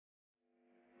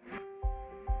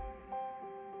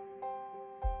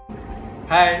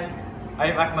Hi,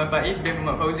 I'm Akmal Faiz bin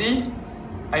Muhammad Fauzi.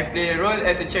 I play a role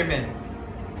as a chairman.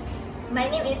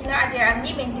 My name is Nur Atiyar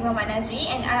Amni binti Muhammad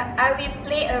Nazri, and I will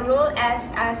play a role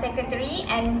as a secretary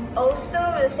and also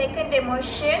will second the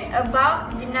motion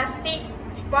about gymnastic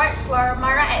sport for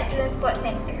Mara Excellence Sport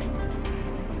Center.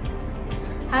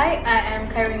 Hi, I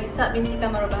am Khairul Nisa binti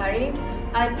Kamarul Bahari.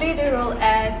 I play the role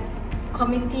as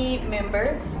committee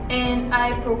member and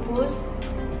I propose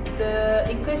the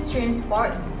equestrian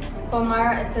sports for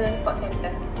Mara Excellence Sport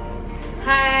Center.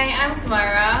 Hi, I'm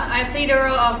Sumara. I play the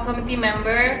role of committee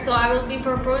member, so I will be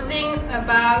proposing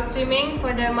about swimming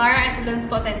for the Mara Excellence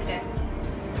Sport Center.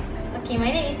 Okay, my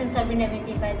name is Sabrina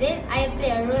binti Fazil. I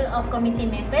play a role of committee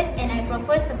members and I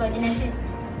propose about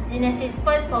gymnastic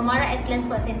sports for Mara Excellence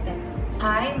Sport Center.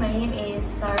 Hi, my name is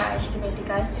Sarah Ashki binti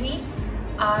Kasri.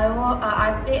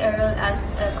 I play a role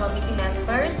as a committee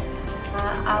member.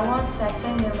 I was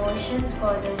second the motions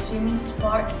for the swimming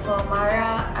sports for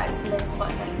Mara Excellence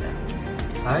Sport Center.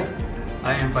 Hi,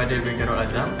 I am Fadil bin Karol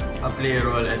Azam. I play a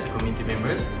role as a committee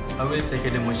member. I will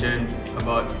second the motion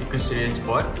about equestrian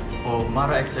sport for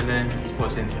Mara Excellence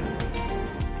Sport Center.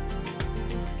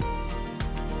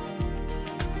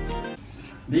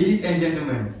 Ladies and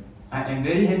gentlemen, I am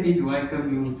very happy to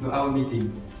welcome you to our meeting,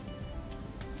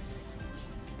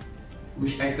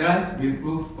 which I trust will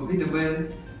prove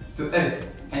profitable to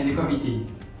us and the committee.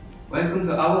 Welcome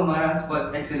to our Mara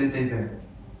Sports Excellence Center.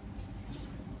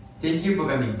 Thank you for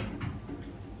coming.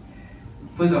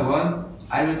 First of all,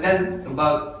 I will tell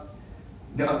about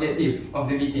the objective of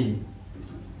the meeting.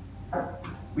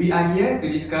 We are here to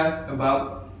discuss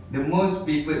about the most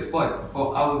preferred sport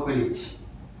for our college.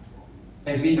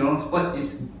 As we know, sports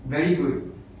is very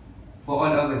good for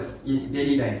all of us in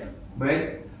daily life,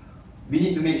 but we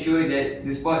need to make sure that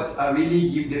the sports are really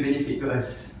give the benefit to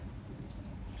us.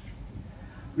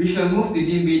 We shall move to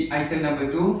deal with item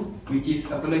number 2, which is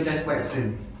apologize for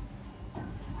absence.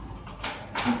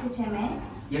 Mr. Chairman,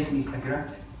 Yes, Ms. Atira.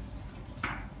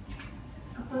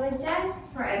 apologize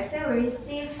for absence were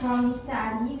received from Mr.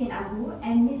 Ali bin Abu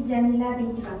and Ms. Jamila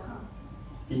binti Bakar.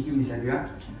 Thank you, Ms. Atira.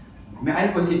 May I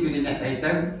proceed to the next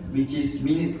item, which is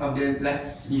minutes of the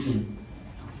last meeting.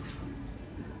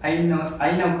 I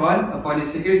now call upon the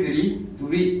secretary to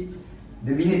read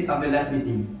the minutes of the last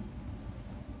meeting.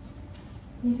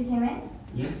 Mr. Chairman,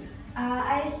 Yes.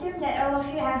 I assume that all of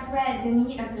you have read the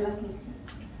minute of the last meeting.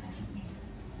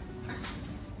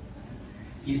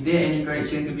 Is there any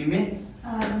correction to be made?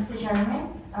 Mr. Chairman,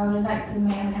 I would like to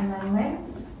make an amendment.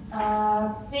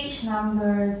 Page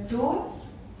number 2,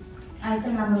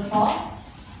 item number 4.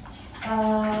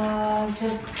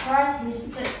 The price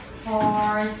listed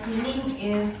for ceiling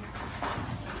is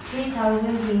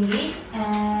 3,000 ringgit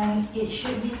and it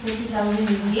should be 30,000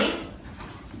 ringgit.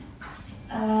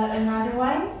 Another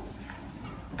one,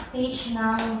 page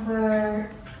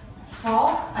number 4,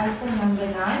 item number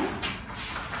 9.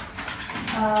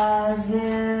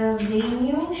 The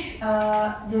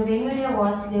venue there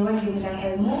was Dewan Gemilang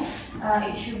Ilmu.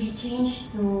 It should be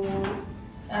changed to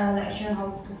lecture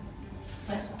hall 2.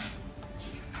 That's all.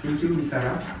 Thank you, Ms.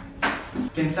 Sarah.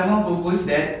 Can someone propose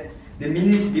that the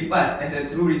minutes be passed as a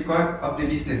true record of the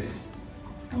business?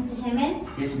 Mr. Chairman,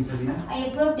 Yes, Ms. Sabina. I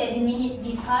approve that the minute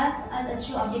be passed as a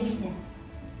true of the business.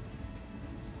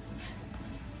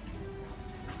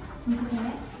 Mr.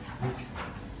 Chairman, Yes.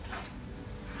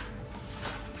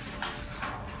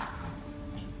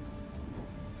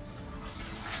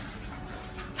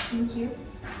 thank you.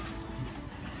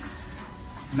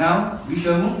 Now, we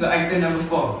shall move to item number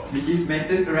 4, which is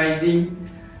matters arising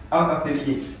out of the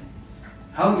minutes.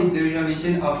 How is the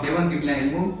renovation of Dewan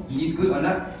Gemilang Ilmu? It is good or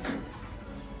not?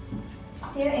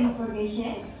 Still in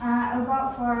progression,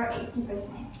 about for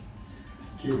 80%.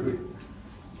 Okay, good.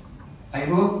 I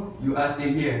hope you are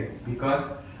still here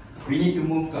because we need to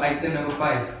move to item number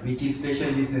 5, which is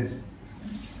special business.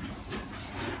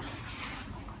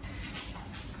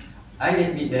 I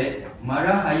admit that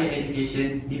Mara Higher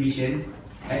Education Division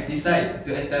has decided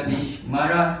to establish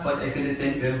Mara Sports Excellence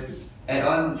Center at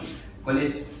all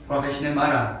College Professional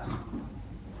Mara.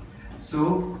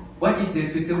 So, what is the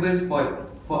suitable spot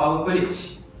for our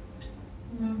college?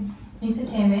 Mr.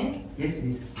 Chairman, Yes,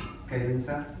 Miss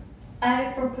Kailensa.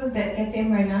 I propose that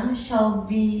KPMB shall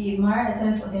be Mara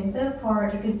Excellence Sport Center for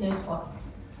equestrian sport.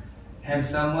 Have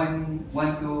someone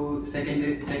want to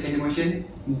second the motion?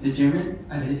 Mr. Chairman,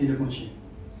 I second the motion.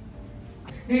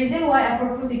 The reason why I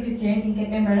propose equestrian in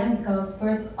KPMB because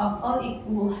first of all, it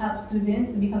will help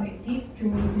students to become active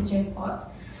through equestrian sports.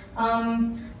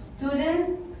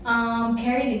 Students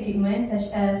carry the equipment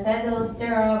such as saddles,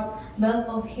 stirrup, belts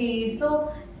of hay.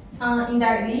 So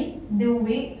indirectly, the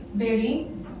weight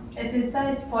bearing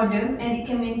exercise for them, and it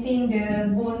can maintain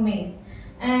the bone mass.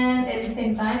 And at the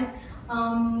same time,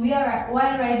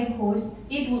 while riding horse,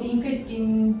 it will increase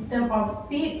in terms of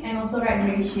speed and also ride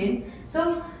duration.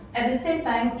 So at the same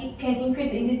time, it can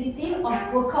increase the intensity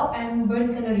of workout and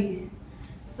burn calories.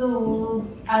 So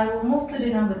I will move to the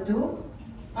number 2.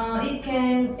 It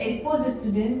can expose the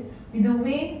student with the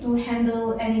way to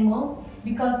handle animal,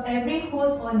 because every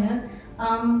horse owner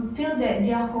feel that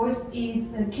their horse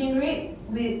is a kindred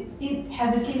with it,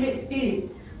 have a kindred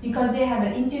spirits, because they have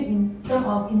an intuitive in terms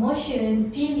of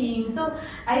emotion, feeling. So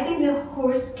I think the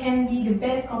horse can be the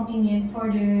best companion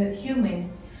for the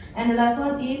humans. And the last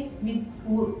one is we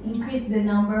will increase the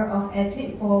number of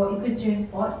athletes for equestrian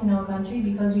sports in our country,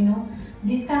 because we know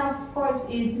this kind of sports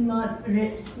is not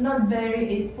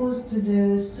very exposed to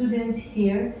the students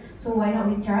here. So why not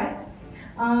we try?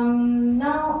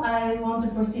 Now I want to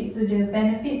proceed to the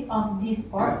benefits of this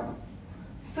sport.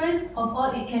 First of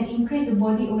all, it can increase the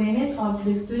body awareness of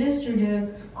the students through the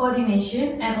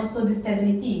coordination and also the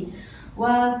stability.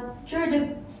 While through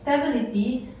the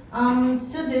stability,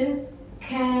 students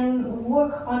can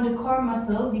work on the core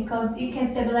muscle, because it can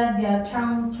stabilize their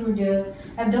trunk through the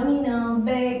abdominal,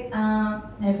 back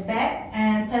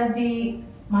and pelvic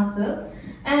muscle.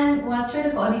 And while through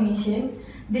the coordination,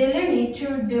 they learn it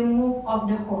through the move of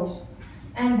the horse.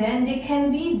 And then they can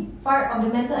be part of the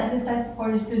mental exercise for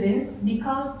the students,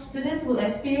 because students will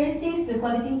experiencing the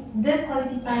quality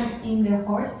time in the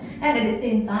horse, and at the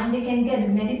same time they can get the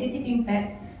meditative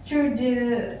impact through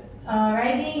the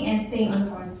riding and staying on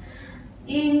horse.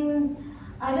 In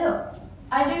other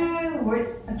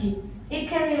words, okay, it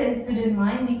can relate the student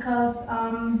mind, because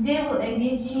they will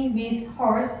engaging with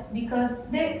horse, because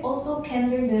they also can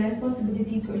learn the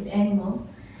responsibility towards the animal.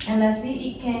 And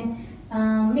lastly, it can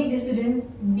make the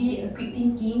student be a quick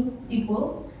thinking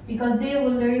people, because they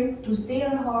will learn to stay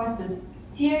on the horse, to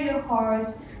steer the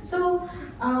horse. So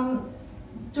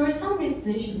through some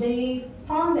research, they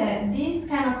found that this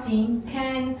kind of thing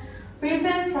can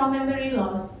prevent from memory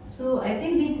loss. So I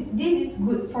think this is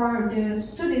good for the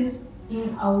students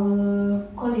in our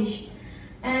college.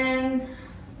 And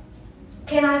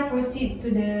can I proceed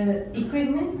to the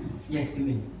equipment? Yes, you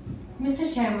may.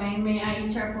 Mr. Chairman, may I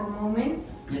interrupt for a moment?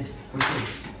 Yes, for sure.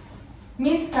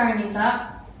 Ms.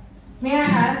 Karnisa, may I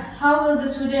ask, how will the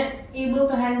student able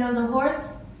to handle the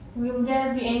horse? Will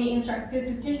there be any instructor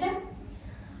to teach them?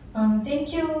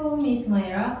 Thank you, Ms.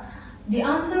 Myra. The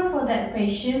answer for that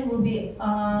question will be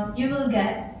you will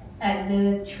get at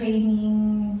the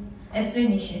training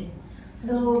explanation.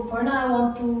 So for now, I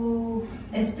want to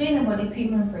explain about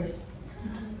equipment first.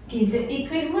 Okay, the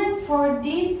equipment for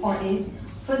this sport is,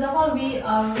 first of all, we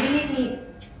really need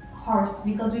horse,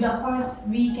 because without horse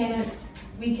we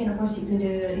cannot proceed to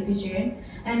the equestrian.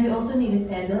 And we also need a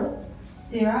saddle,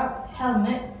 stirrup,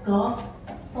 helmet, gloves,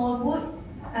 tall boot,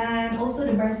 and also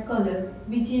the bicycle,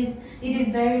 which is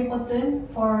very important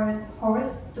for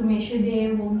horse to make sure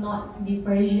they will not be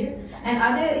pressured. And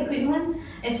other equipment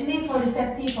actually for the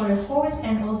safety for the horse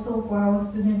and also for our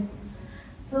students.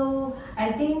 So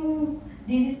I think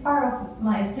this is part of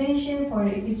my explanation for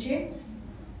the equestrians.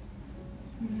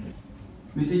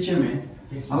 Mr. Chairman,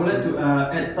 Yes, I would like to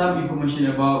add some information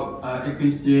about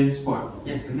equestrian sport.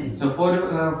 Yes, you may. So for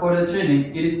the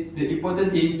training, it is the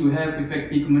important thing to have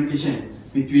effective communication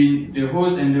between the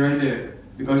horse and the rider,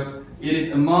 because it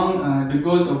is among the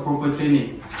goals of proper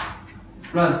training.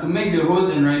 Plus, to make the horse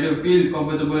and rider feel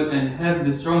comfortable and have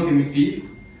the strong chemistry,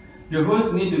 the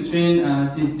horse need to train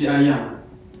since they are young.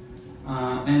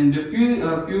 And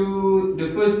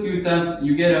the first few times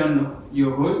you get on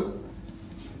your horse,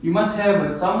 you must have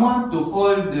someone to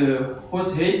hold the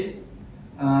horse heads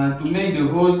to make the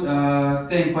horse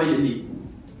stand quietly.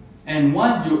 And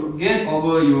once you get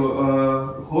over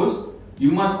your horse,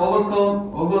 you must overcome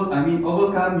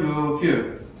your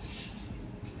fear.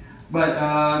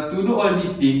 But to do all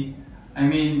these things,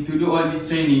 to do all this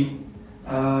training,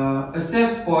 a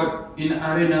safe sport in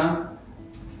arena.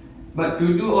 But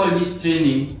to do all this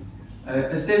training,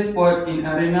 a safe sport in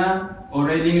arena or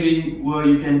riding ring where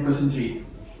you can concentrate.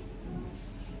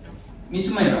 Miss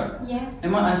Myra, Yes.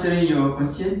 am I answering your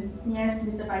question? Yes,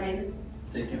 Mr. Fadil.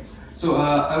 Thank you. So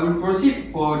I will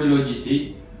proceed for the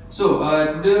logistic. So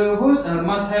the host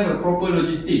must have a proper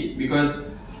logistic because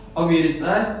of its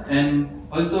size and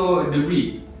also the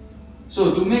breed.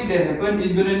 So to make that happen,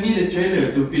 it's gonna need a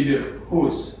trailer to feed the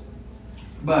horse.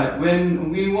 But when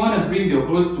we wanna bring the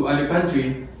horse to other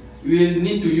country, we will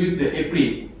need to use the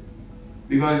apron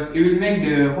because it will make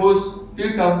the horse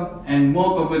feel calm and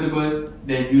more comfortable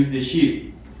than use the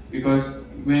sheep. Because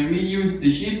when we use the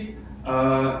sheep,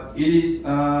 it is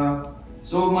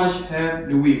so much have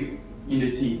the weight. in the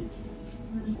sea.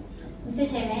 Mr.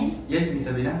 Chairman, Yes, Miss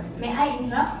Sabrina. may I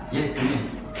interrupt? Yes, you may.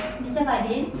 Mr.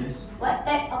 Fadil, Yes. what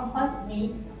type of horse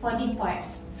breed for this sport?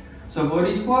 So for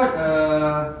this sport,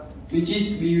 which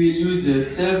is we will use the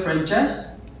self-franchise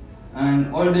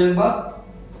and Oldenburg,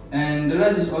 and the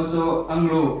last is also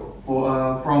Anglo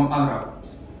from Arab.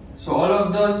 So all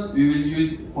of those we will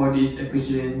use for this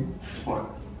equestrian sport.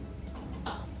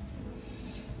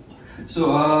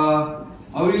 So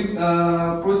I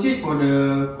will proceed for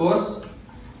the cost,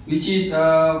 which is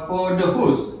for the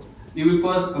horse, it will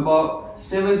cost about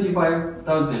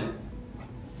 75,000.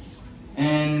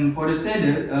 And for the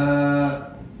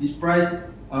saddle, it's priced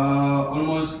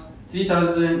almost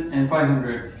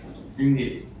 3,500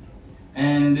 ringgit.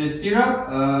 And the stirrup,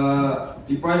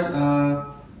 the price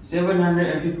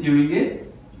 750 ringgit.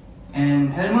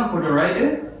 And helmet for the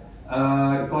rider,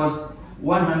 it costs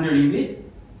 100 ringgit.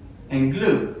 And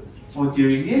glove 40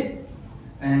 ringgit.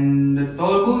 And the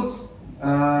tall boots,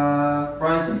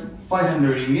 price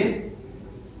 500 ringgit.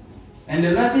 And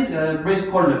the last is brace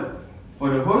collar for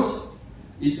the horse.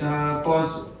 Is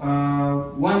cost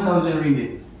 1,000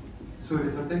 ringgit. So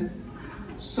the total?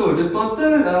 So the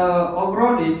total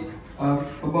overall is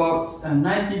about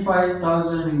 95,000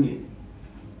 ringgit.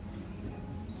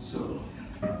 So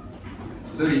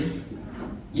Sorry,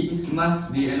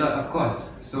 must be a lot of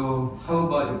cost. So how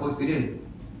about the post student?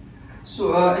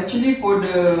 so actually for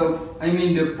the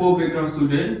the poor background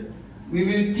student, we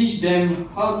will teach them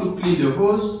how to clean the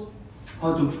hose,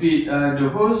 how to feed the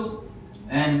hose,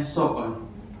 and so on.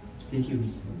 Thank you.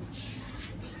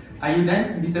 Are you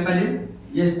done, Mr. Fadil?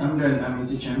 Yes, I'm done,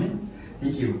 Mr. Chairman.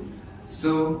 Thank you.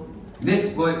 So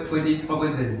let's vote for this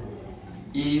proposal.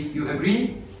 If you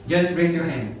agree, just raise your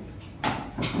hand.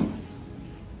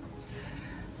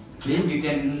 Okay, you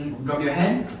can drop your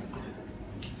hand.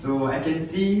 So I can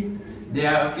see there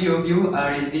are a few of you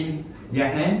are raising their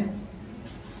hand.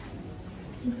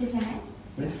 Mr. Chairman.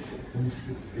 Yes, this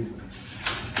is good.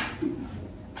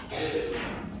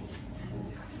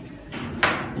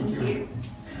 Thank you.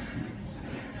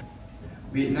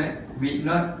 With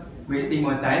not wasting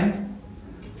more time,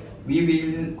 we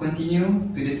will continue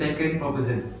to the second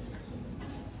proposal.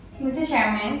 Mr.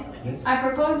 Chairman, Yes. I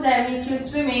propose that we choose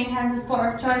swimming as the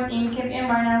sport of choice in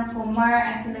KPMB for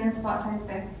Mara Excellence Sports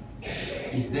Center.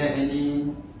 Is there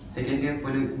any seconder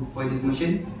for this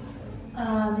motion?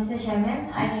 Mr. Chairman,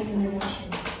 I second the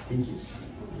motion. Thank you.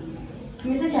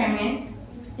 Mr. Chairman,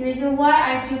 the reason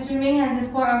why I choose swimming as the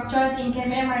sport of choice in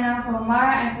KPMB for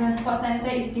Mara Excellence Sports Center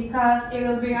is because it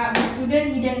will bring out the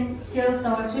student hidden skills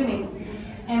towards swimming.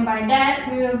 And by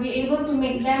that, we will be able to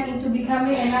make them into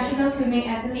becoming a national swimming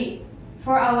athlete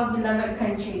for our beloved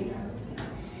country.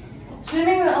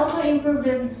 Swimming will also improve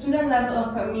the student level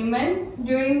of commitment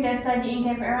during their study in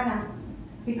Camp Arana,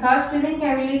 because swimming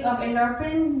can release of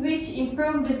endorphin, which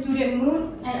improve the student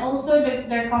mood and also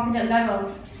their confidence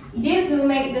level. This will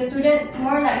make the student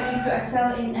more likely to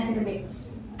excel in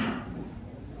academics.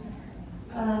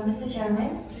 Mr.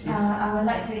 Chairman, Yes. I would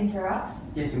like to interrupt.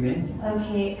 Yes, you may.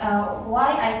 Okay,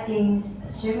 why I think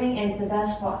swimming is the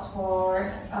best sports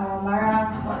for Mara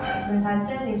Sports Excellence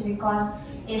Centers is because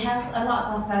it has a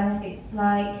lot of benefits.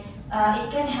 Like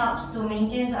it can help to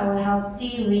maintain our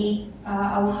healthy weight,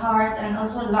 our hearts, and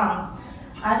also lungs.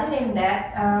 Other than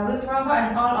that, we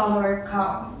provide all our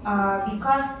workout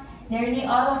because nearly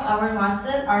all of our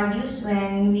muscles are used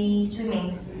when we swimming.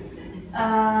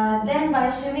 Then by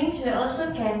swimming, we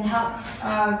also can help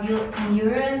build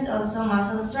endurance, also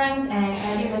muscle strength and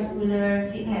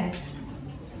cardiovascular fitness.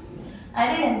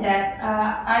 Other than that,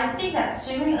 I think that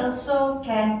swimming also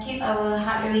can keep our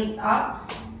heart rates up,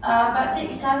 but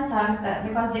takes sometimes that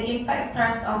because the impact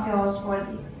starts off your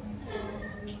body.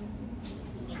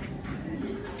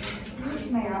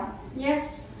 Miss Mera,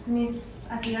 Yes, Miss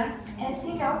Akira. as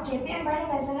you know, KPM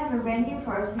doesn't have a venue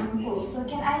for a swimming pool. So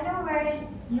can I know where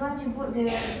you want to put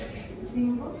the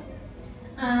swimming pool?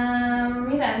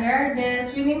 Miss Akira, the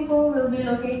swimming pool will be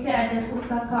located at the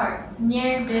futsal court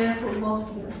near the football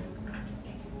field.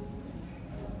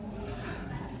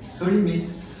 Sorry,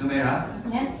 Miss Sumera.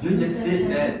 Yes. You just Mr. said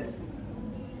Chairman.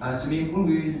 that swimming pool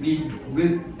will be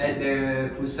built at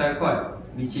the futsal court,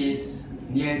 which is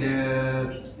near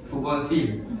the football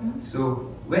field. So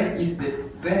where will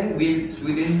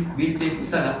students will play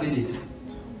futsal after this?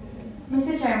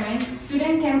 Mr. Chairman,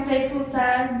 students can play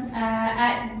futsal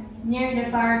at near the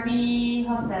Farby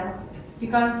hostel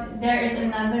because there is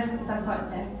another futsal court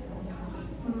there.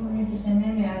 Mr.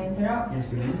 Chairman, may I interrupt?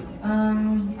 Yes, you may.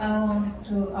 I want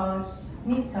to ask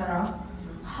Miss Sarah,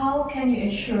 how can you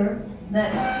ensure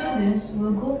that students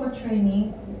will go for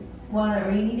training while at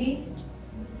rainy days?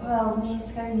 Well,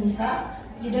 Miss Karinisa,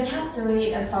 You don't have to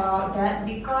worry about that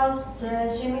because the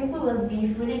swimming pool will be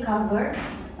fully covered,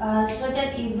 so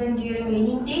that even during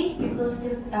raining days, people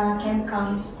still can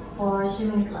come for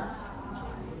swimming class.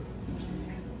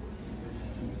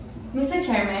 Mr.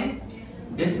 Chairman,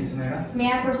 Yes, Ms. Mera?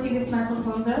 may I proceed with my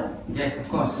proposal? Yes, of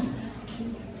course.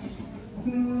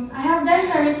 I have done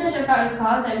some research about the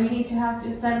cost that we need to have to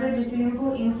establish the swimming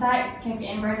pool inside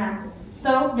KPM Bernam.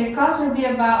 So the cost will be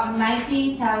about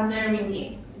 90,000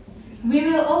 ringgit. We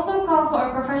will also call for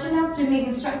a professional swimming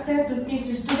instructor to teach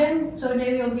the students so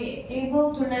they will be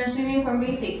able to learn swimming from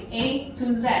basics A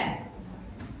to Z.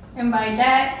 And by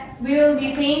that, we will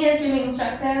be paying the swimming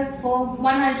instructor for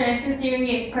 160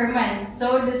 ringgit per month.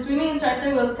 So the swimming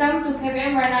instructor will come to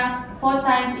KPM Bernam 4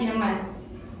 times in a month.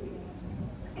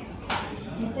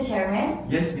 Mr. Chairman,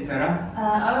 Yes, Ms. Sarah?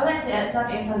 I would like to add some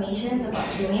information about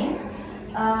swimming.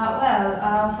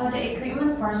 For the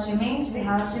equipment for swimming, we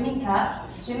have swimming caps,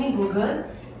 swimming goggle,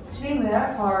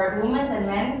 swimwear for women and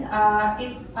men.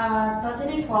 It's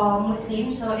totally for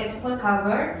Muslims, so it's full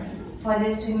cover for the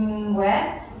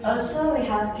swimwear. Also, we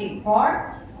have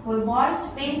kickboard, pool boys,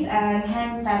 fins, and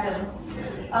hand paddles.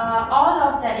 All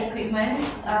of that equipment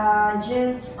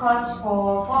just cost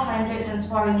for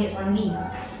 404 ringgit only.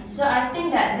 So I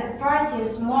think that the price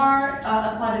is more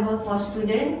affordable for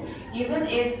students. Even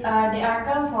if they are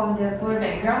come from the poor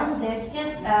backgrounds, they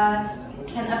still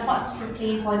can afford to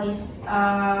pay for this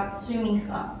swimming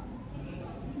club.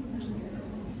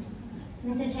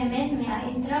 Mr. Chairman, may I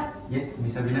interrupt? Yes,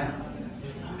 Ms. Sabrina?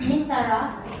 Miss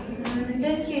Sarah,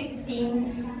 don't you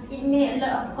think it may a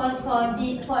lot of cost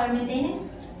for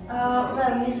maintenance?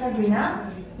 Well, Miss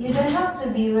Sabrina, you don't have to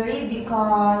be worried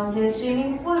because the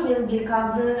swimming pool will be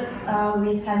covered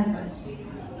with canvas.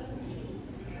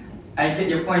 I get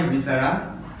your point, Ms.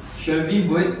 Sarah. Shall we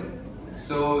vote?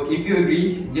 So, if you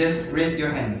agree, just raise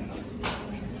your hand.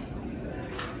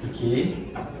 Okay.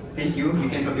 Thank you. You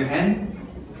can drop your hand.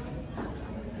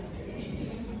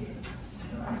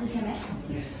 Mr. Chairman?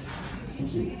 Yes.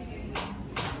 Thank you.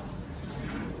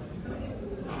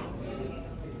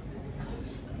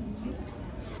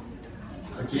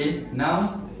 Okay.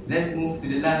 Now, let's move to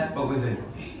the last proposal.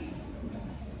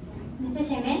 Mr.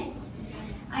 Chairman,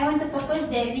 I want to propose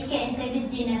that we can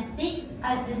establish gymnastics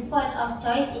as the sport of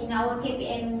choice in our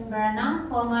KPM Bernam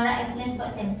for Mara Excellence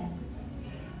Sports Center.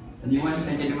 Anyone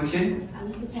second the motion?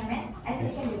 Mr. Chairman, I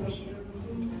second the motion.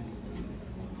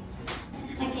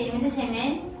 Okay, Mr.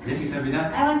 Chairman, Yes, Ms.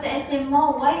 Sabrina? I want to explain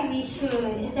more why we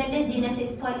should establish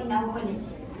gymnastics sport in our college.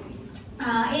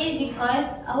 It is because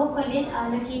our college are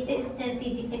located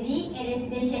strategically in a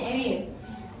residential area.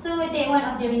 So that's one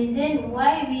of the reasons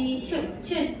why we should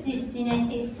choose this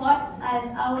gymnastic sports as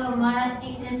our Mara's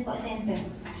Excellence Sports Center.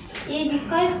 It is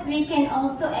because we can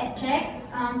also attract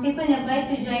people nearby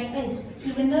to join us,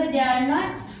 even though they are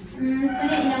not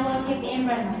students in our KPM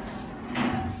Bernam.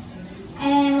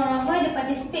 And moreover, the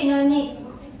participants no need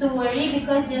to worry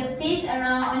because the fees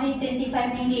around only 25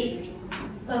 ringgit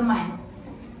per month.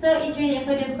 So it's really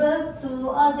affordable to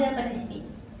all the participants.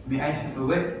 May I have a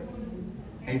word?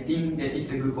 I think that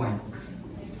is a good point.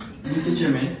 Mr.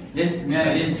 Chairman, Yes, may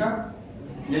I interrupt?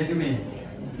 Yes, you may.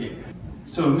 Okay.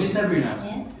 So, Miss Sabrina,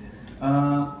 Yes.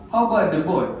 how about the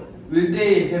board? Will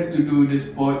they have to do the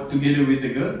sport together with the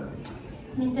girl?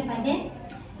 Mr. Fadil,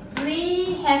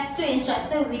 we have two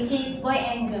instructors which is boy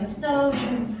and girl. So we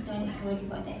don't need to worry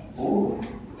about that. Oh,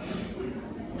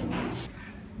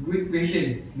 Good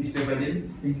question, Mr. Fadil.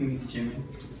 thank you, Mr. Chairman.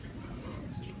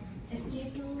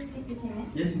 Excuse me, Mr.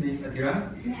 Chairman. Yes, Ms.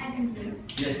 Atira. May I continue?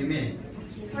 Yes, you may.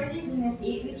 For this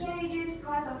gymnastic, we can reduce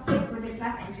cost of place for the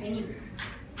class and training.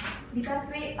 Because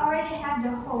we already have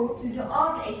the hall to do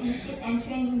all the activities and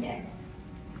training there.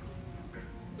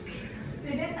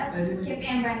 Students at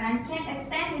KPM Bernam can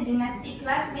attend the gymnastic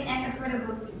class with an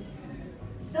affordable fees.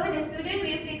 So the student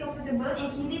will feel comfortable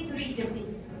and easy to reach the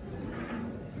place.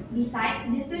 Besides,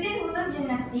 the student who love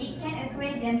gymnastics can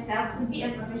encourage themselves to be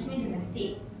a professional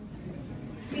gymnastic.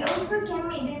 We also can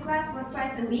make the class for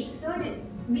twice a week so that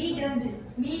we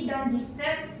don't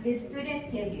disturb the student's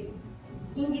schedule.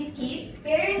 In this case,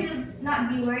 parents will not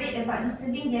be worried about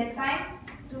disturbing their time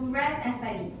to rest and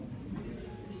study.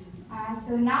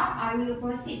 So now I will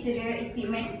proceed to the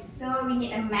equipment. So we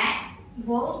need a mat,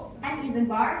 vault, uneven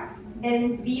bars,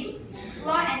 balance beam,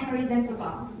 floor and horizontal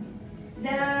bar.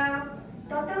 The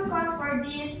total cost for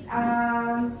this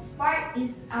sport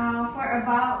is for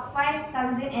about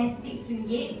 5,006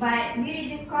 ringgit, but we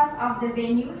reduce cost of the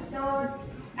venue, so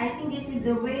I think this is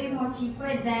a way more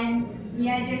cheaper than the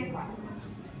other sports.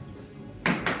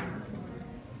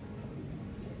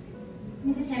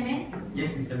 Mr. Chairman,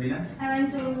 Yes, Mr. Bina. I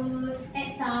want to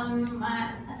add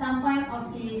some point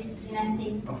of this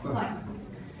gymnastic Of course. sports.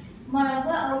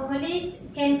 Moreover, our college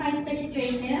can find special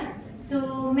trainer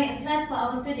to make a class for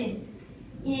our students.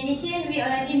 In addition, we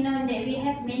already know that we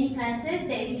have many classes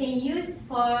that we can use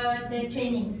for the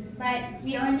training, but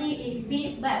we not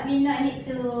need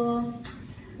to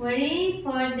worry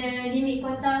for the limit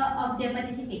quota of the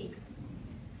participant.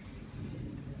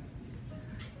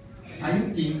 I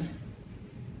think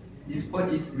this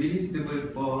sport is really suitable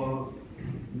for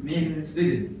male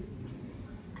students.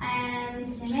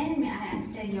 Mr. Chairman, may I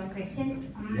answer your question?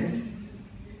 Yes.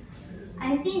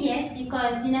 I think yes,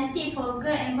 because gymnastics for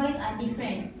girls and boys are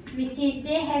different, which is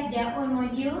they have their own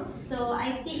modules. So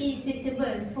I think it is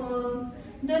suitable for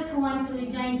those who want to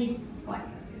join this sport.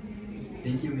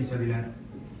 Thank you, Ms. Sabila.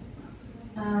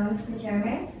 Mr.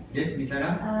 Chairman, Yes, Ms.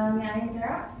 Sarah? may I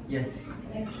interrupt? Yes.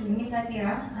 Okay, Ms.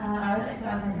 Atira, I would like to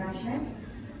ask a question.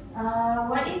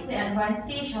 What is the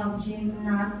advantage of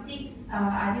gymnastics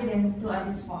other than two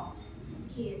other sports?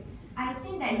 Okay, I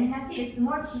think that gymnastics is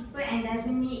more cheaper and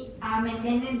doesn't need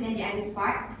maintenance than the other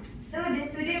sport. So the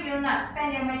student will not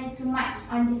spend their money too much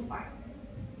on this sport.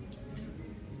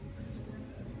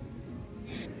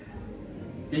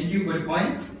 Thank you for the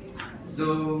point.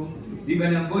 So, we're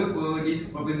gonna vote for this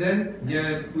proposal.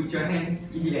 Just put your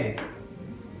hands in the air.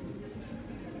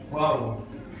 Wow.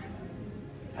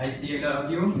 I see a lot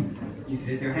of you. Please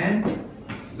raise your hand.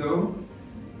 So,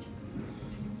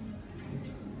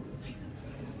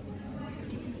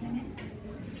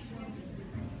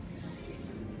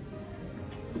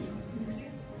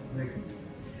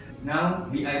 now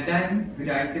we are done to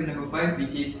the item number 5,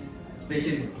 which is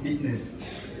special business.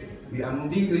 We are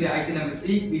moving to the item number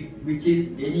 6, which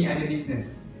is any other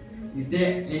business. Is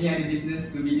there any other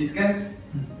business to be discussed?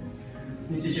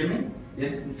 Mr. Chairman?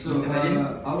 Yes, So, Mr.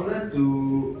 Fadil? I would like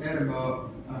to add about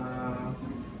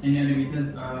any other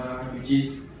business which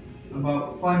is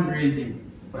about fundraising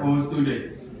for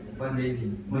students.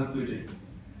 Fundraising, For students.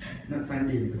 not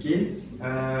funding. Okay.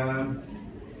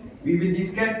 We will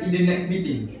discuss in the next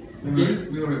meeting. Okay.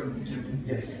 We alright, Mr. Chairman.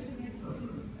 Yes.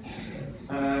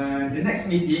 The next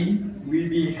meeting will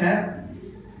be held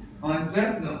on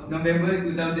 12th November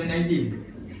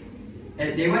 2019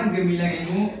 at Dewan Gemilang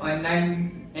Ilmu on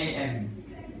 9 AM.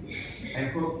 I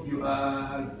hope you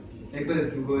are able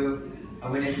to go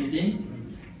our next meeting.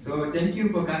 So thank you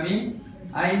for coming.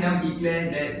 I now declare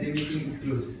that the meeting is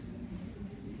closed.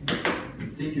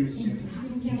 Thank you, Mr. Chairman.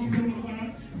 Thank you, Mr. Chairman.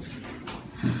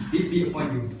 Peace be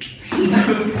upon you.